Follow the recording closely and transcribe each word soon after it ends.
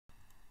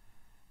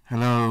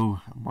Hello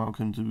and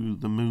welcome to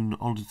the Moon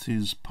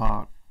Oddity's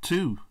Part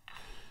 2.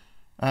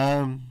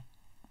 Some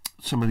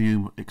of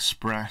you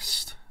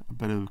expressed a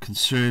bit of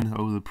concern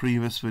over the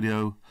previous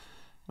video.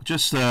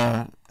 Just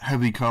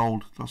heavy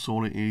cold, that's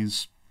all it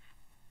is.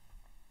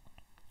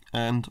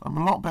 And I'm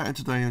a lot better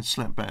today. I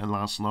slept better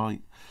last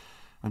night.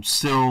 I'm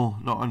still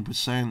not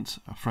 100%.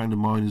 A friend of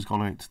mine has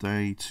gone out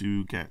today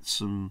to get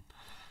some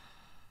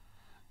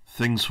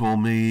things for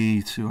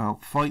me to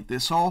help fight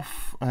this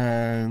off,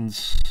 and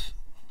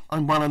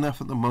I'm well enough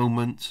at the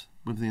moment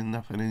with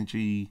enough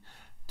energy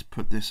to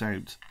put this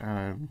out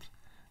and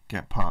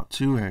get part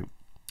 2 out.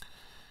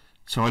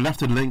 So I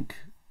left a link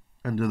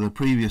under the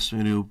previous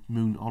video,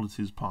 Moon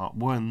Oddity's Part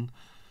 1,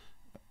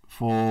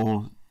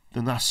 for the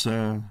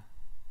NASA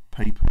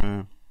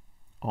paper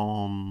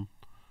on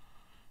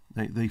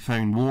they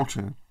found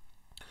water.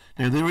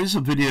 Now there is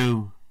a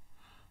video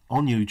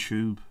on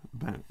YouTube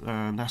about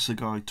a NASA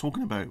guy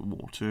talking about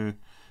water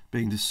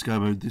being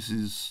discovered. This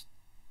is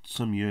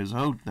some years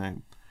old now.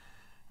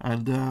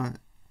 And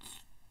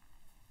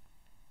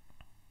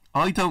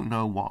I don't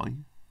know why,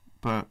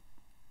 but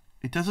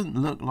it doesn't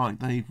look like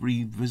they've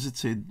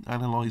revisited,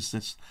 analysed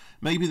this.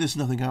 Maybe there's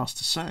nothing else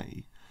to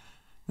say.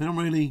 They don't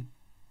really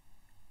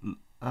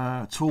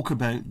talk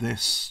about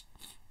this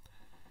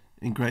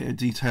in greater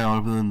detail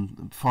other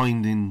than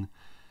finding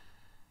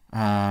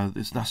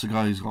this NASA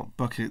guy who's got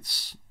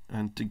buckets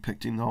and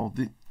depicting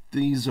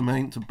these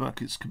amount of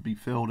buckets could be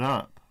filled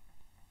up.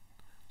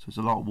 So there's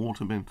a lot of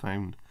water being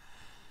found.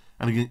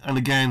 And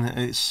again,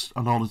 it's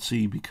an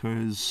oddity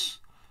because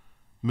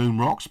moon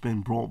rocks being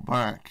brought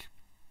back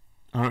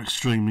are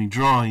extremely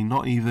dry.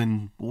 Not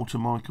even water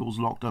molecules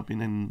locked up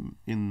in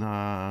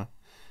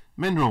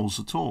minerals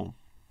at all.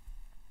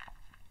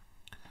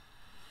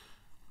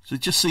 So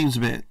it just seems a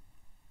bit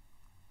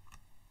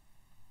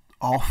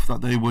off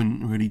that they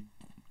wouldn't really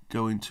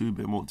go into a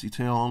bit more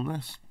detail on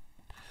this.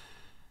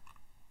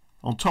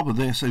 On top of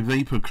this, a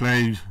vapor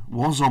cloud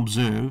was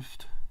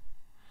observed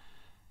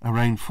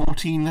around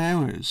 14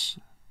 hours.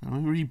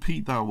 Let me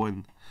repeat that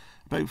one.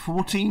 About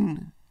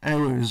 14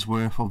 hours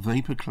worth of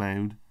vapor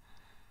cloud,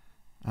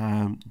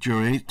 time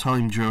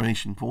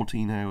duration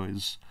 14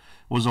 hours,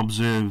 was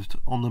observed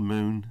on the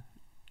moon,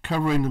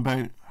 covering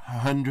about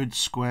 100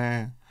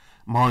 square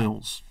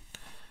miles.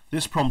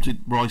 This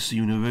prompted Rice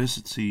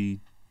University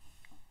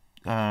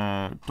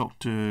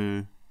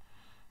Dr.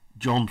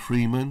 John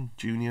Freeman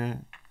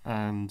Jr.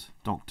 and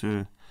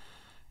Dr.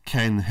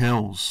 Ken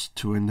Hills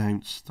to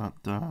announce that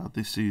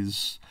this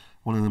is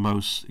one of the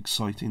most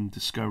exciting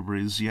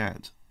discoveries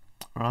yet.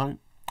 Right?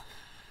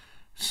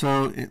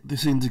 So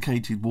this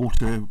indicated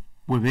water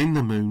within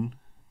the moon,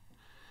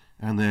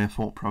 and their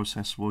thought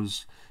process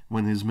was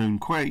when his moon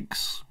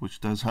quakes, which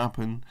does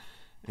happen,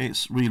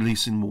 it's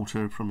releasing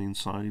water from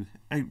inside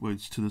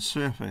outwards to the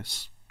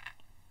surface.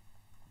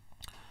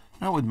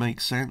 That would make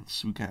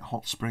sense. We get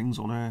hot springs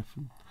on Earth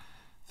and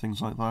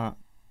things like that.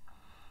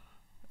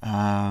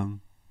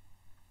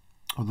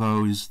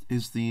 Although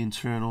is the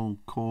internal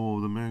core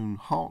of the moon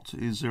hot?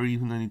 Is there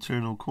even an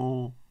internal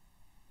core?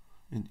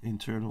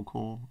 Internal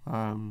core?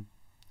 Don't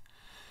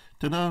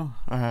know.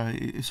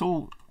 It's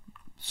all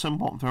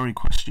somewhat very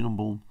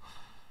questionable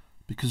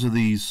because of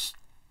these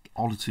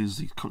oddities,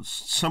 these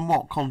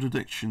somewhat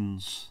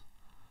contradictions,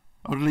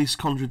 or at least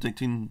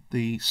contradicting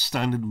the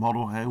standard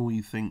model how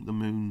we think the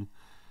moon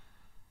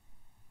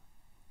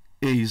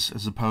is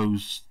as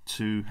opposed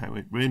to how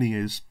it really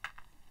is.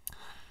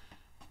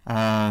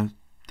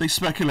 They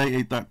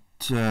speculated that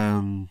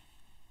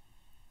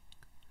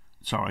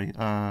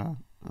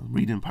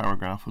reading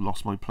paragraph, I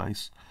lost my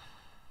place.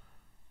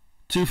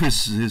 Two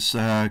physicists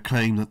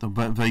claim that the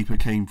vapor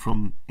came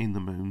from in the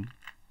moon.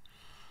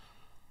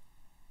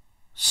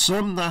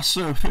 Some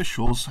NASA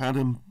officials had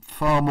a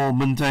far more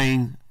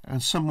mundane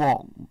and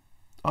somewhat,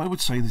 I would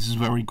say this is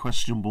very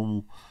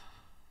questionable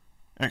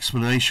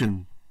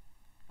explanation.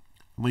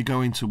 And we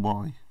go into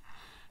why.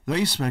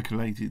 They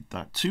speculated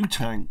that two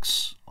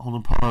tanks on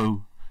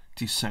Apollo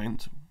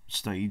descent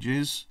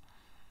stages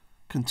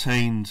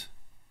containing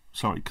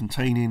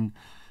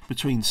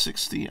between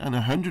 60 and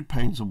 100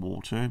 pounds of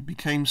water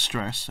became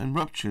stressed and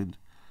ruptured,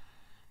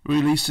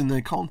 releasing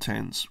their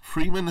contents.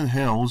 Freeman and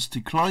Hills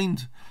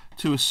declined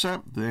to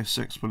accept this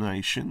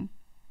explanation,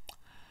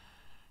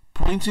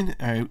 pointing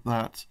out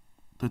that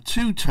the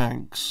two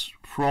tanks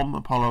from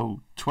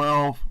Apollo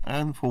 12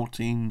 and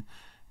 14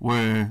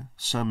 were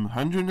some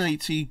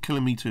 180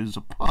 kilometers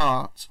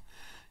apart,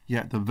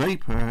 yet the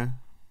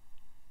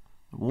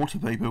water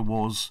vapor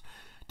was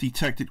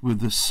detected with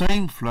the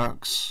same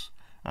flux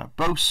at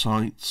both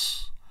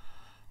sites,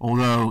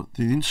 although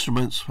the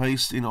instruments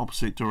faced in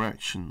opposite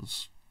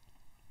directions.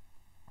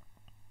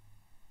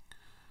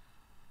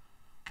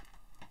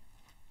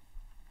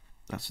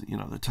 That's,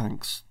 the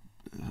tanks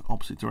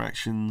opposite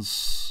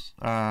directions,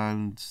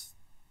 and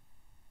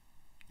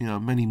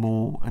many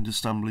more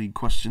understandably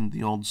questioned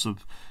the odds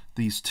of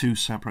these two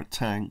separate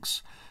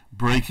tanks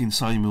breaking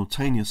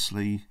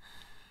simultaneously,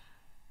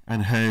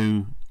 and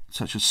how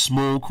such a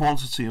small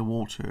quantity of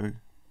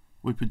water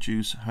would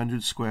produce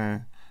 100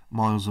 square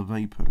miles of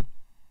vapor.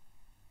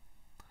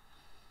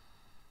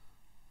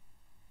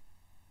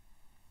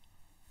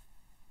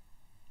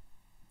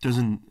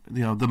 doesn't,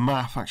 the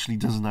math actually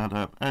doesn't add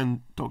up.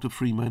 And Dr.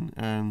 Freeman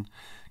and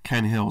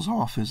Ken Hill's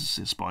are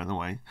physicists, by the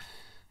way.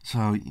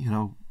 So,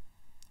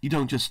 you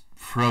don't just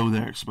throw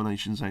their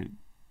explanations out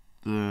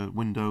the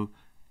window.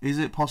 Is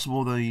it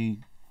possible they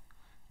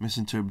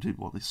misinterpreted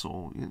what they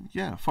saw?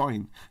 Yeah,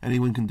 fine.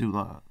 Anyone can do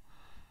that.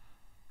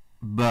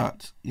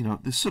 But,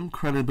 there's some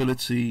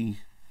credibility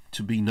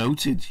to be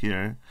noted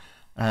here,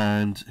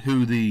 and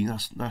who the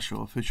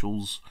national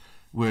officials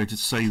were to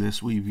say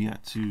this, we've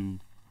yet to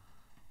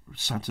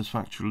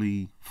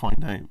satisfactorily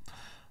find out.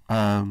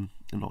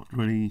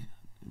 It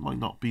might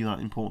not be that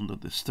important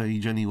at this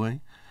stage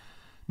anyway.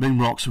 Moon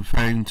rocks were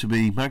found to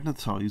be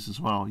magnetized as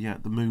well,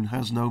 yet the moon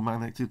has no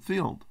magnetic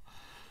field.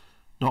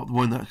 Not the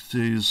one that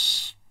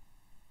is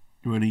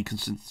really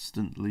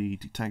consistently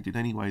detected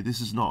anyway.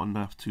 This is not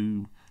enough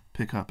to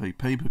pick up a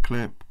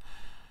paperclip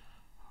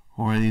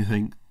or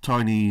anything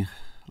tiny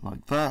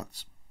like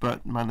that,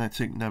 but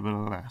magnetic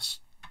nevertheless.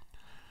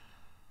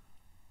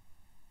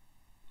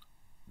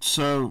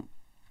 So,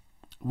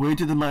 where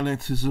did the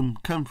magnetism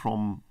come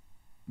from?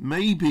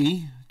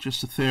 Maybe,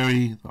 just a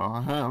theory that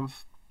I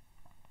have,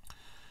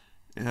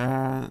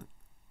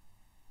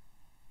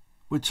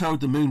 we're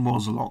told the moon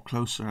was a lot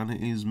closer, and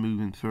it is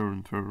moving further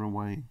and further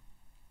away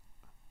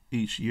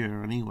each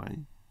year anyway.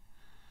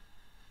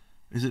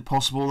 Is it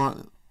possible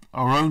that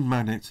our own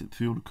magnetic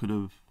field could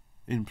have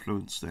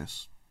influenced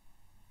this?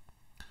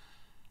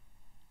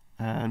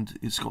 And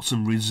it's got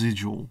some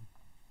residual.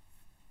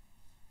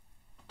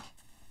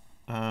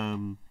 I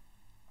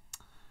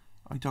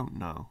don't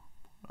know.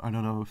 I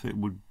don't know if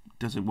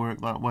does it work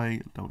that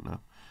way? I don't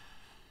know.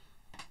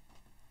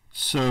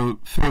 So,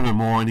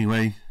 furthermore,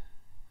 anyway,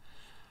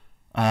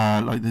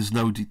 there's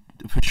no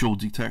official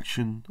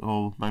detection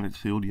of magnetic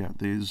field yet.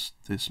 There's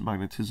this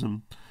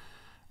magnetism.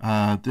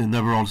 The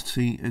another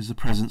oddity is the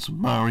presence of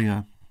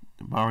Maria.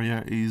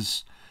 Maria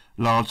is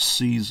large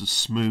seas of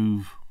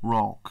smooth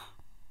rock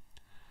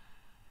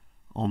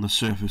on the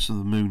surface of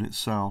the moon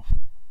itself.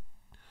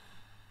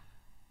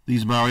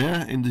 These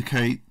Maria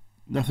indicate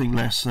nothing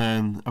less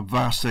than a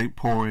vast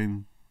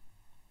outpouring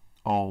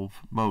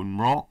of molten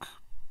rock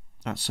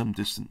at some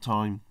distant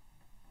time.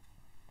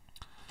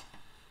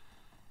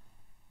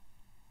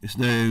 It's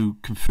now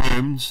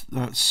confirmed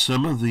that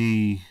some of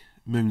the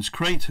moon's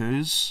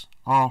craters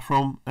are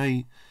from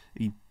a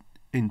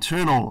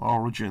internal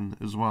origin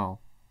as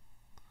well,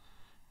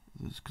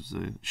 because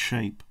the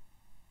shape,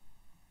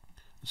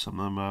 some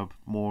of them have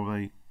more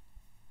of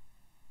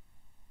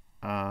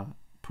a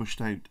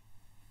pushed out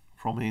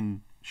from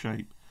in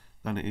shape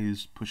than it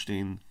is pushed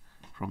in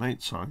from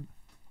outside.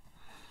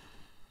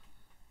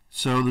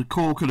 So the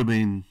core could have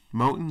been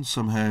molten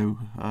somehow,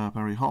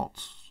 very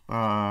hot.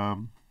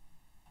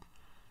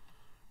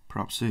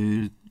 Perhaps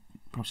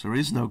there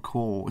is no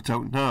core. I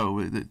don't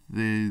know.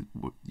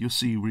 You'll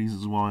see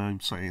reasons why I'm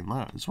saying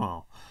that as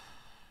well.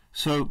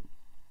 So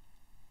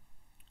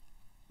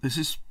this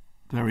is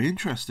very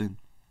interesting.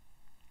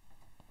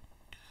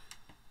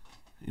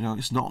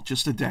 It's not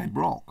just a dead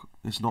rock.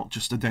 It's not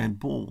just a dead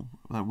ball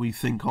that we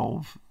think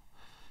of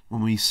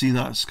when we see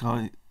that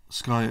sky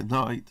at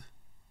night,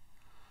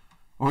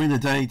 or in the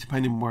day,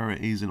 depending on where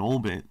it is in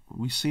orbit.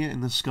 We see it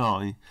in the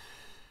sky.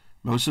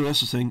 Most of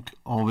us think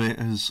of it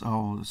as,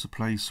 it's a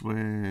place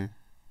where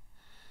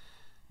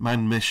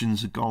manned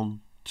missions have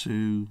gone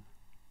to.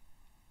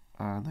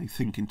 They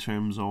think in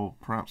terms of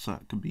perhaps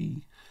that could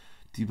be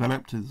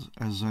developed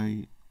as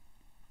a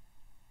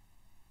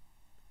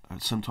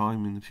at some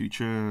time in the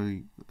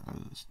future,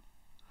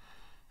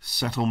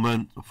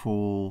 settlement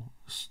for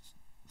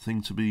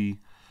thing to be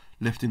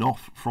lifting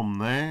off from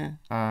there,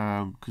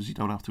 because you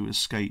don't have to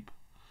escape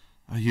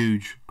a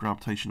huge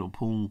gravitational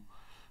pull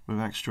with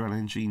extra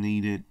energy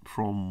needed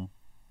from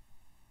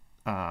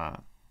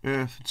Earth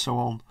and so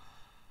on.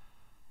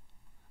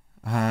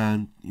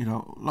 And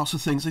lots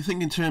of things they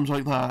think in terms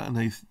like that,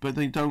 and but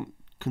they don't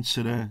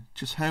consider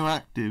just how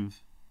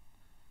active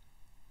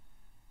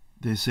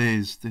this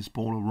is. This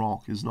ball of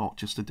rock is not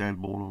just a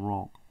dead ball of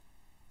rock.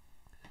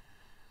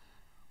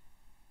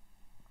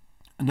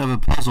 Another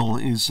puzzle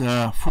is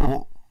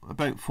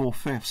about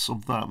 4/5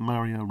 of that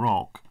Maria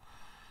rock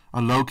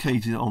are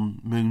located on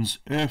Moon's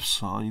Earth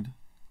side.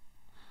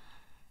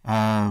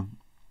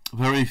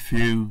 Very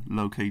few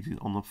located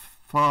on the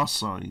far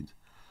side.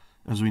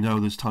 As we know,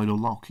 there's tidal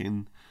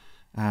lock-in,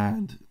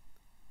 and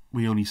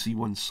we only see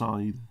one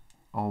side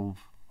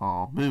of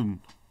our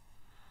moon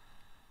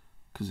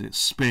because its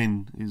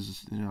spin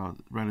is,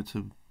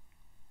 relative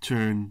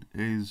turn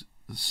is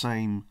the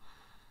same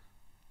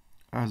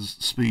as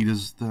speed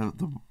as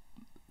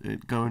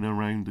it going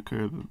around the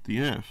curve of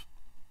the Earth.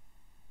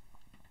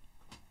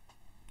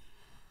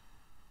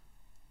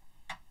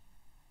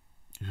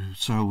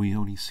 So we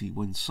only see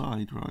one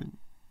side, right?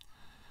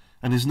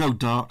 And there's no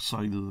dark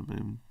side of the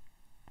moon.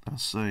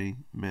 That's a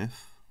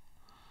myth.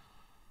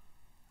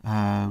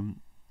 A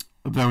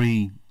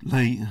very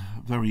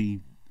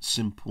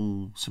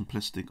simple,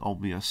 simplistic,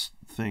 obvious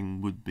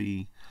thing would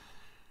be,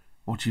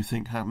 what do you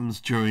think happens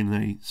during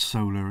a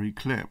solar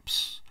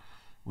eclipse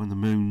when the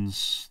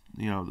moon's,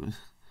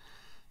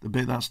 The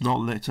bit that's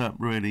not lit up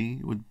really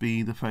would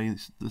be the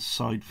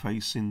side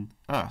facing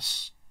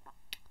us,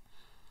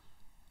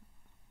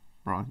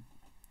 right?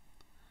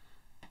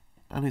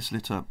 And it's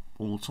lit up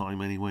all the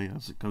time anyway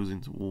as it goes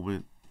into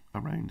orbit,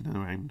 around and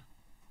around.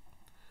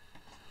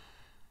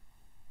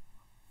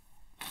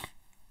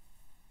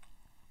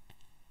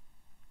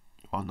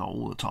 Well, not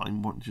all the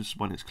time, just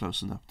when it's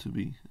close enough to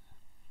be.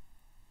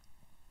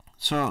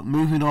 So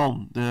moving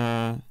on,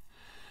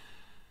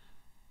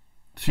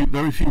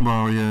 very few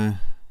Maria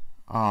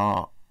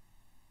are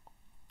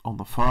on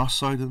the far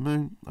side of the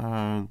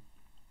moon,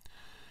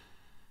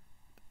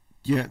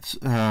 yet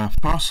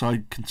far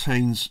side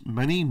contains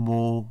many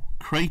more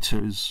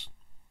craters.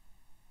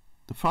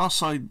 The far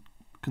side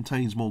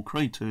contains more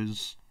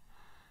craters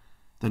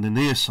than the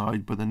near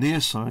side, but the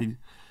near side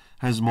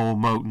has more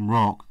molten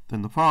rock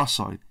than the far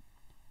side.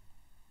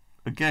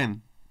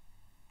 Again,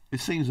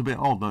 it seems a bit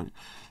odd though.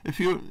 If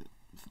you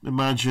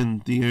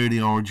imagine the early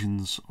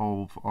origins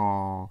of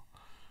our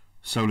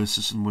solar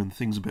system, when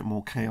things are a bit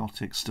more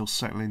chaotic, still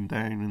settling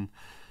down,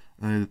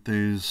 and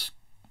there's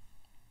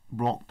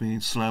rock being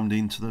slammed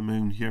into the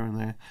moon here and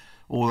there,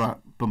 all that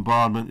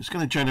bombardment, it's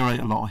going to generate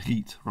a lot of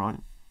heat, right?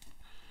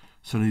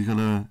 So they're going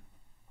to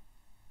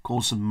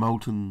cause some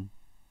molten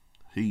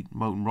heat,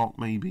 molten rock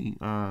maybe,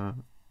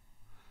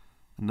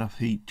 enough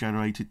heat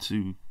generated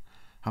to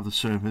have the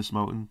surface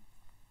molten.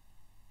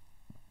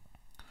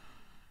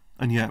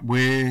 And yet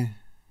where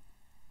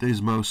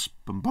there's most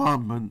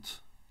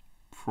bombardment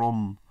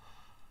from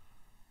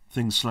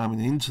things slamming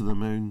into the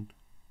moon,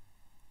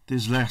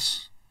 there's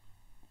less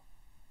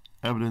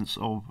evidence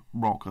of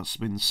rock that's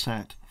been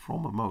set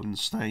from a molten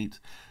state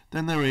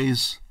than there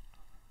is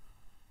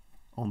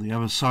on the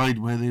other side,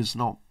 where there's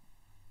not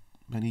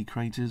many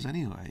craters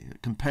anyway,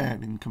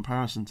 in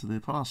comparison to the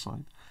far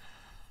side.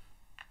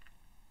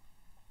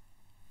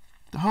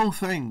 The whole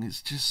thing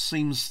just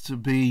seems to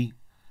be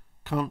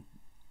a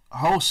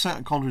whole set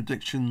of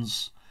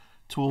contradictions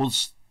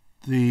towards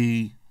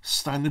the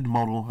standard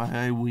model for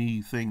how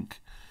we think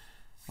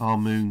our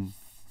moon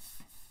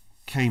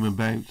came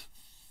about.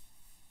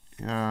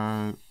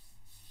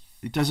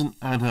 It doesn't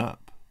add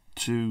up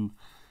to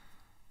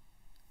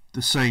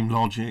the same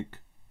logic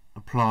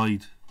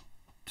applied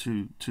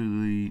to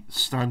the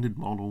standard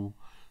model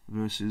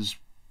versus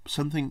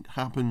something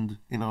happened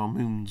in our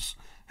moon's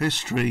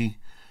history,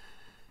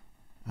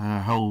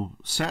 a whole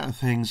set of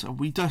things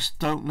we just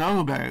don't know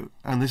about,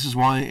 and this is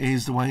why it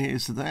is the way it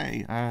is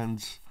today.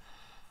 And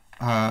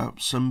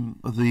some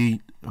of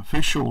the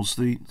officials,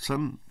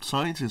 some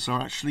scientists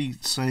are actually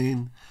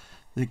saying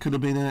there could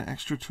have been an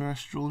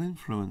extraterrestrial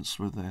influence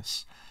with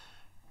this.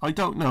 I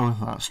don't know if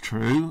that's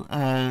true.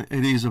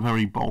 It is a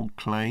very bold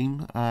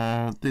claim.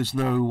 There's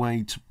no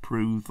way to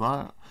prove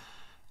that.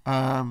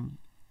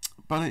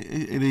 But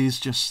it is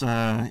just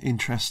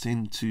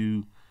interesting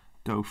to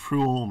go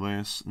through all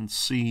this and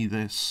see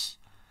this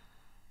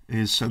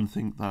is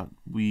something that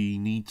we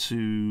need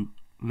to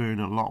learn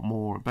a lot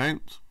more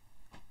about.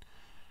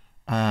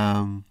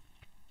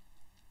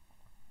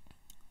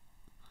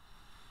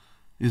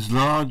 Is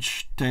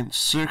large, dense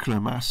circular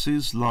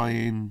masses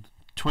lying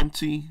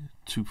 20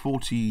 to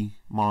 40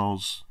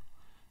 miles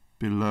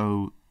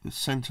below the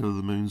center of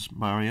the moon's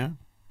maria.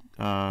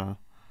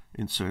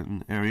 In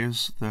certain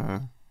areas,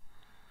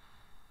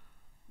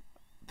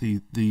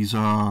 these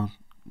are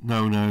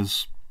known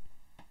as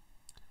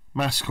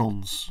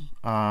mascons.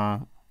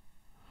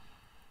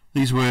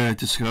 These were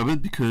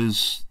discovered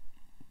because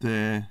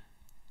their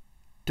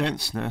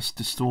denseness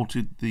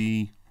distorted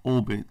the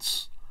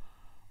orbits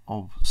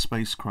of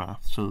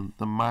spacecraft, so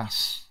the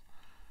mass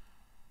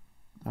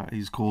that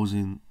is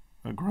causing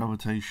a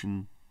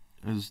gravitation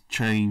has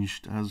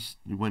changed as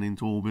it went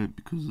into orbit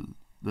because of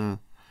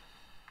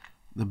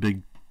the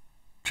big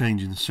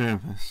change in the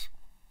surface,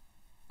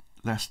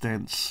 less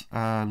dense,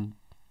 and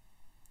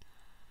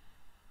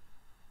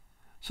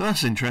so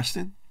that's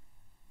interesting.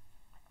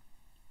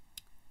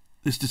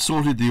 This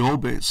distorted the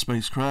orbit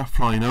spacecraft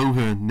flying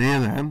over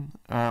near them.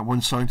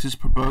 One scientist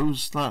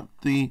proposed that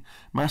the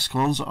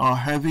mascons are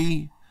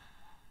heavy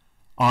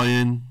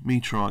iron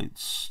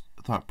meteorites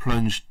that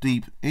plunged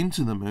deep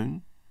into the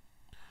moon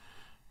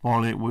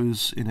while it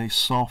was in a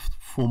soft,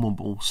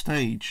 formable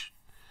stage.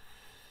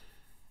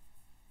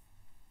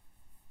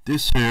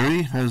 This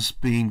theory has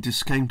been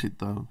discounted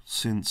though,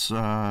 since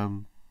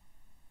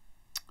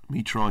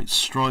meteorites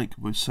strike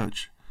with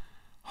such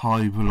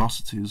high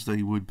velocities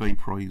they would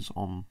vaporize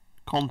on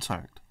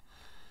contact.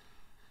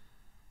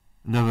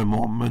 Another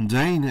more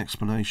mundane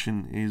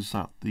explanation is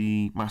that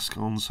the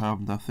mascons have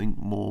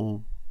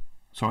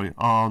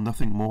are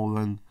nothing more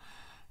than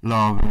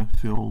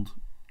lava-filled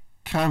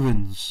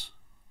caverns.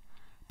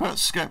 But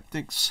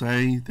skeptics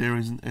say there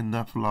isn't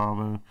enough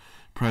lava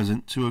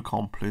present to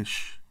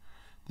accomplish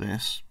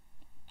this,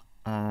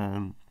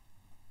 and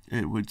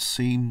it would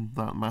seem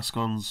that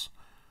mascons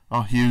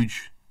are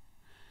huge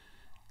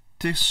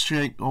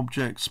disc-shaped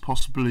objects,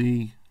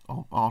 possibly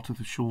of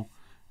artificial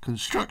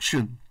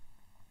construction.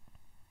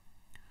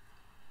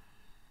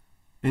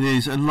 It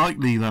is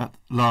unlikely that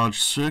large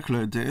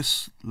circular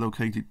discs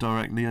located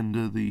directly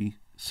under the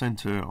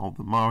center of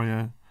the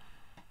Mario,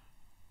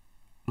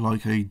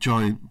 like a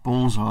giant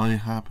bullseye,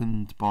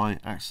 happened by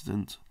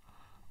accident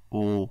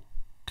or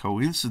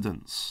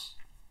coincidence.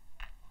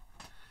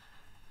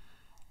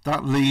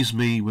 That leaves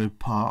me with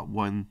part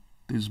 1.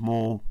 There's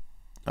more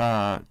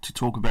to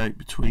talk about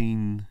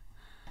between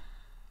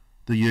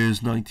the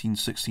years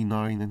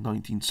 1969 and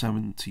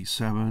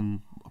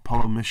 1977.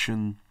 Apollo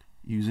mission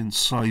using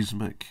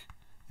seismic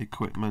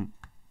equipment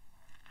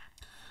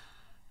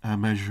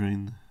and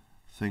measuring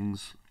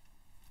things,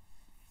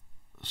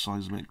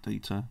 seismic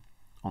data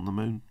on the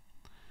moon.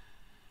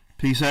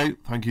 Peace out,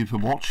 thank you for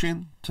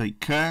watching, take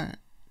care,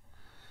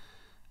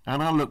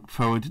 and I look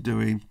forward to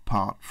doing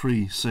part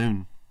 3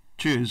 soon.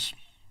 Cheers,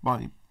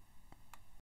 bye.